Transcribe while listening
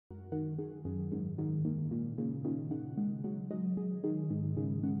Hey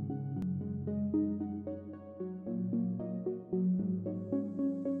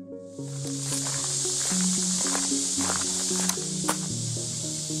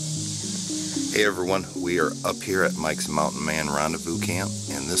everyone, we are up here at Mike's Mountain Man Rendezvous Camp,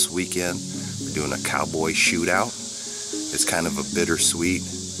 and this weekend we're doing a cowboy shootout. It's kind of a bittersweet.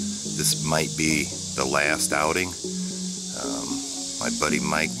 This might be the last outing. My buddy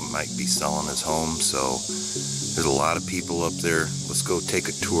Mike might be selling his home, so there's a lot of people up there. Let's go take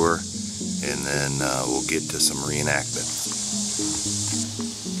a tour, and then we'll get to some reenactment.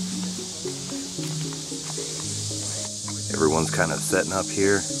 Everyone's kind of setting up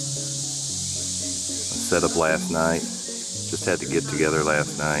here. Set up last night. Just had to get together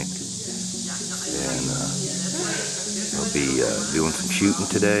last night, and we'll be doing some shooting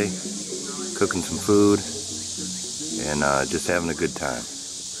today, cooking some food, and just having a good time.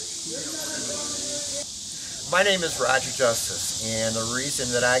 My name is Roger Justice, and the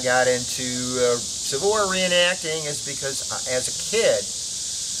reason that I got into Civil War reenacting is because as a kid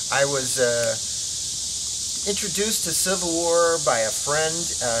I was introduced to Civil War by a friend.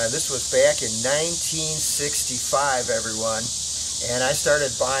 This was back in 1965, everyone, and I started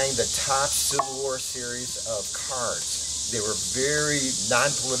buying the top Civil War series of cards. They were very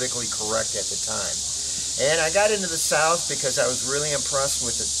non-politically correct at the time. And I got into the South because I was really impressed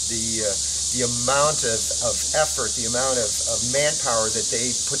with the amount of effort, the amount of manpower that they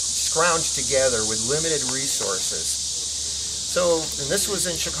scrounged together with limited resources. So, and this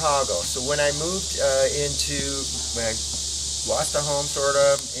was in Chicago. So when I moved when I lost a home sort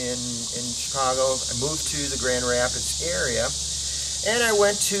of in Chicago, I moved to the Grand Rapids area, and I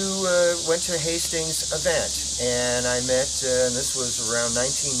went to Hastings event, and I met, and this was around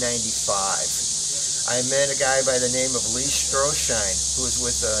 1995. I met a guy by the name of Lee Stroshine, who was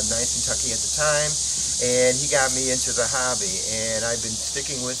with 9th Kentucky at the time, and he got me into the hobby, and I've been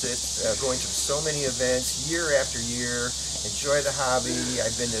sticking with it, going to so many events year after year. Enjoy the hobby.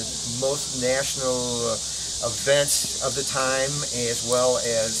 I've been to most national events of the time, as well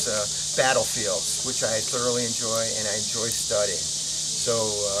as battlefields, which I thoroughly enjoy, and I enjoy studying. So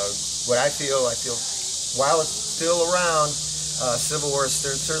what I feel while it's still around, Civil War is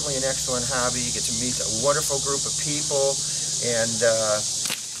certainly an excellent hobby. You get to meet a wonderful group of people, and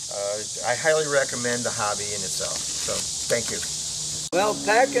I highly recommend the hobby in itself. So thank you. Well,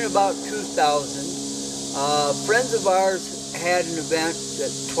 back in about 2000, friends of ours had an event, a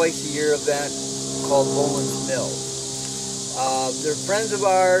twice-a-year event called Bowman's Mills. They're friends of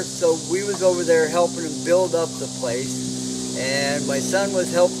ours, so we was over there helping them build up the place, and my son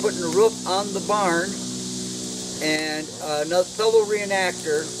was putting the roof on the barn, and another fellow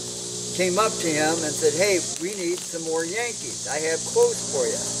reenactor came up to him and said, "Hey, we need some more Yankees. I have quotes for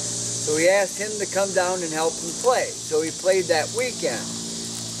you." So he asked him to come down and help him play. So he played that weekend.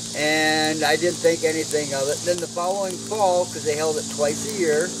 And I didn't think anything of it. Then the following fall, because they held it twice a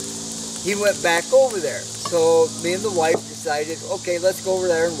year, he went back over there. So me and the wife decided, okay, let's go over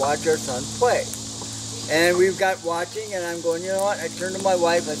there and watch our son play. And we got watching, and I'm going, you know what? I turned to my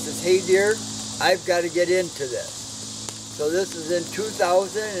wife, I says, "Hey dear, I've got to get into this." So this is in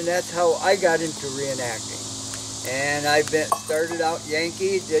 2000, and that's how I got into reenacting. And I've started out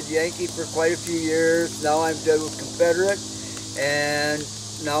Yankee, did Yankee for quite a few years. Now I'm done with Confederate, and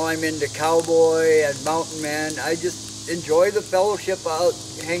now I'm into Cowboy and Mountain Man. I just enjoy the fellowship out,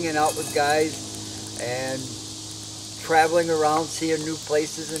 hanging out with guys and traveling around, seeing new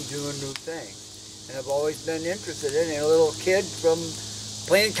places and doing new things. And I've always been interested in it. A little kid from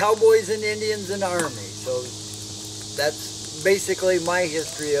playing cowboys and Indians in the Army. So that's basically my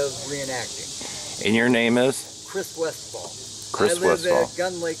history of reenacting. And your name is? Chris Westfall. Chris Westfall. I live at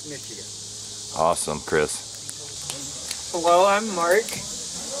Gun Lake, Michigan. Awesome, Chris. Hello, I'm Mark.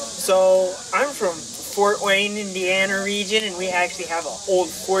 So I'm from Fort Wayne, Indiana region, and we actually have an old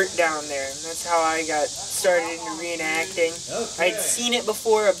fort down there, and that's how I got started into reenacting. I'd seen it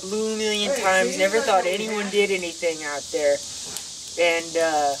before a blue million times, never thought anyone did anything out there. And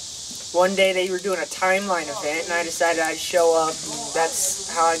one day they were doing a timeline event, and I decided I'd show up, and that's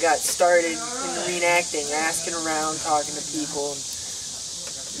how I got started in reenacting, asking around, talking to people.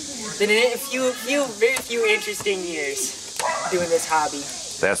 Been in it very few interesting years doing this hobby.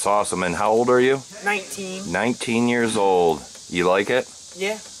 That's awesome. And how old are you? 19. 19 years old. You like it?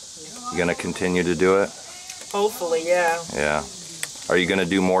 Yeah. You gonna continue to do it? Hopefully, yeah. Yeah. Are you gonna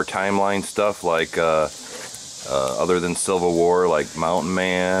do more timeline stuff like other than Civil War, like Mountain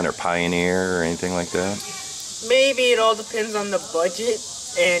Man or Pioneer or anything like that? Maybe. It all depends on the budget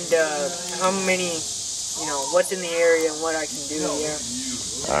and how many, what's in the area and what I can do, yeah.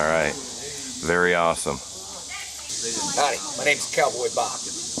 All right. Very awesome. Howdy, my name's Cowboy Bob.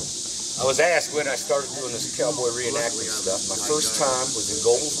 I was asked when I started doing this cowboy reenactment stuff. My first time was in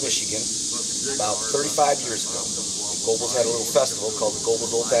Gobles, Michigan, about 35 years ago. Gobles had a little festival called the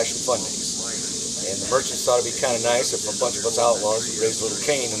Gobles Old Fashioned Fun Days. And the merchants thought it'd be kind of nice if a bunch of us outlaws would raise a little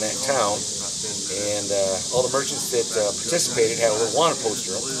cane in that town. And all the merchants that participated had a little wanted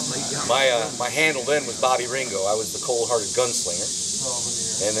poster up. My handle then was Bobby Ringo. I was the cold-hearted gunslinger.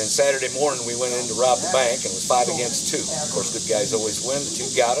 And then Saturday morning we went in to rob the bank, and it was 5 against 2. Of course, good guys always win. The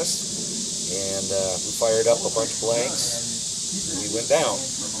 2 got us. And we fired up a bunch of blanks, and we went down.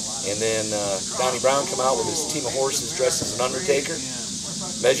 And then Donnie Brown came out with his team of horses dressed as an undertaker,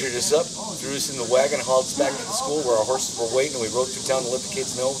 measured us up, threw us in the wagon, hauled us back to the school where our horses were waiting, and we rode through town to let the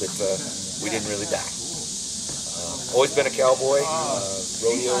kids know that we didn't really die. Always been a cowboy,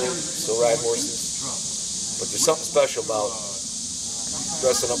 rodeo, still ride horses, but there's something special about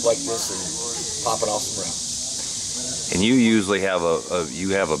dressing up like this and popping off some rounds. And you usually have a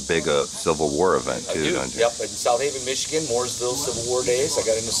big Civil War event too, don't you? Yep, in South Haven, Michigan, Mooresville Civil War days. I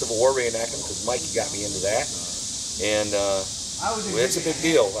got into Civil War reenactment because Mikey got me into that, and it's a big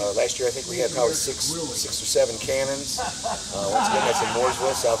deal. Last year I think we had probably six or seven cannons. Once again, that's in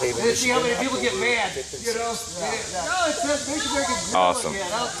Mooresville, South Haven, Michigan. See how many people get mad, you know? Awesome.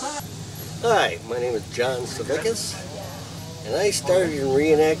 Hi, my name is John Savickas, and I started in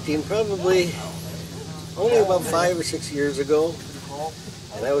reenacting probably only about 5 or 6 years ago,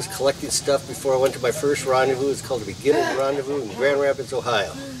 and I was collecting stuff before I went to my first rendezvous. It's called the Beginner's Rendezvous in Grand Rapids,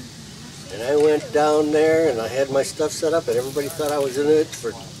 Ohio. And I went down there and I had my stuff set up, and everybody thought I was in it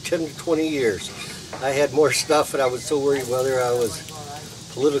for 10 to 20 years. I had more stuff, and I was so worried whether I was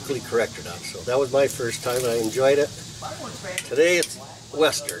politically correct or not. So that was my first time, and I enjoyed it. Today it's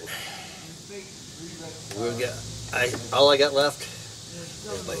Western. All I got left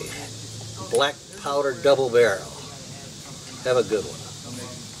is my black powder double barrel. Have a good one.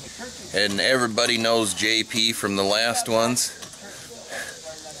 And everybody knows JP from the last ones.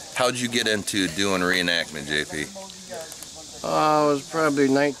 How'd you get into doing reenactment, JP? It was probably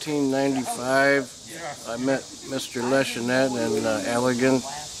 1995. I met Mr. Leschenet in Allegan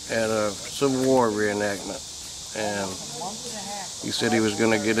at a Civil War reenactment. And he said he was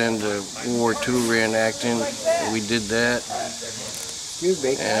going to get into World War II reenacting. And we did that. Excuse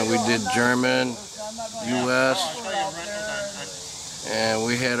me. And we did German, U.S. And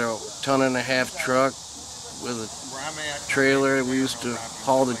we had a 1.5-ton truck with a trailer. We used to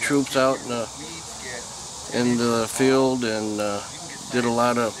haul the troops out in the field, and did a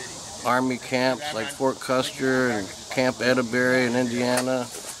lot of army camps like Fort Custer and Camp Edaberry in Indiana.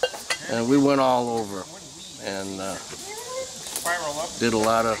 And we went all over and did a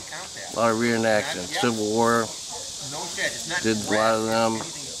lot of reenacting. Civil War, did a lot of them.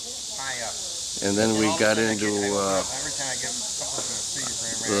 And then we got into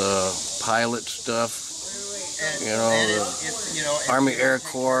the pilot stuff, you know, the Army Air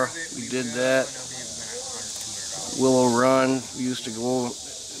Corps. We did that. Willow Run, we used to go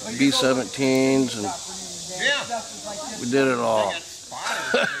B-17s, and we did it all.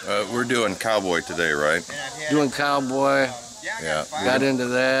 We're doing Cowboy today, right? Doing Cowboy. Yeah. Got into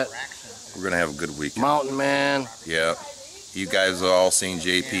that. We're gonna have a good weekend. Mountain Man. Yeah. You guys have all seen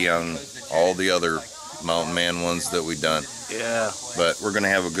JP on all the other Mountain Man ones that we've done. Yeah. But we're gonna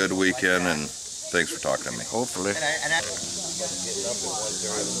have a good weekend, and thanks for talking to me. Hopefully. Getting up at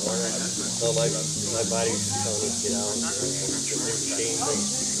 1:30 in the morning. So my body's telling me to get out.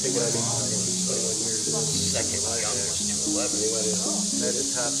 Second youngest to 11. They went in at the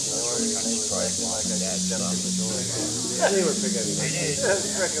top floor, and I tried like that, jumped in the door. They were picking me.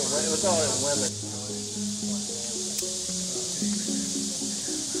 It was all in women.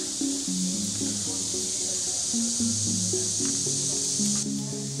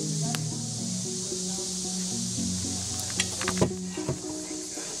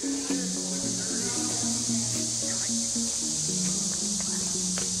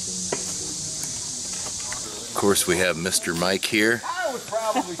 Of course, we have Mr. Mike here.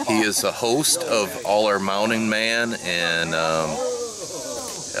 He is the host of all our Mountain Man and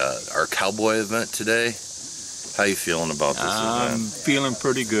our Cowboy event today. How you feeling about this event? I'm feeling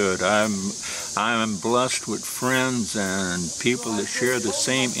pretty good. I'm blessed with friends and people that share the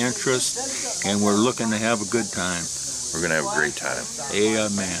same interests, and we're looking to have a good time. We're gonna have a great time.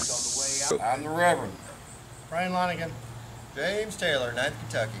 Amen. I'm the Reverend Brian Lonigan, James Taylor, 9th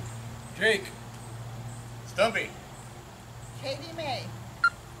Kentucky, Jake, Stumpy, Katie May,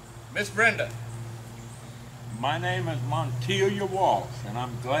 Miss Brenda. My name is Montelia Walsh, and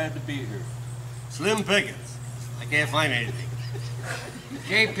I'm glad to be here. Slim Pickens. I can't find anything.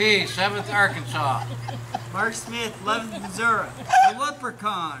 JP, 7th Arkansas. Mark Smith, 11th Missouri. The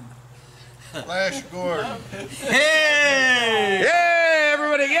Leprechaun. Flash Gordon. Hey! Yay,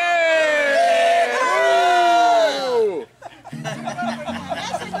 everybody, yay! Woo!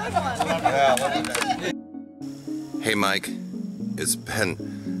 That's a good one. Hey Mike, it's been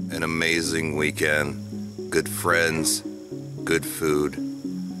an amazing weekend. Good friends, good food,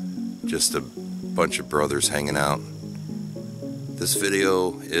 just a bunch of brothers hanging out. This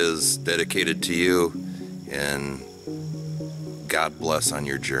video is dedicated to you, and God bless on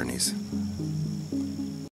your journeys.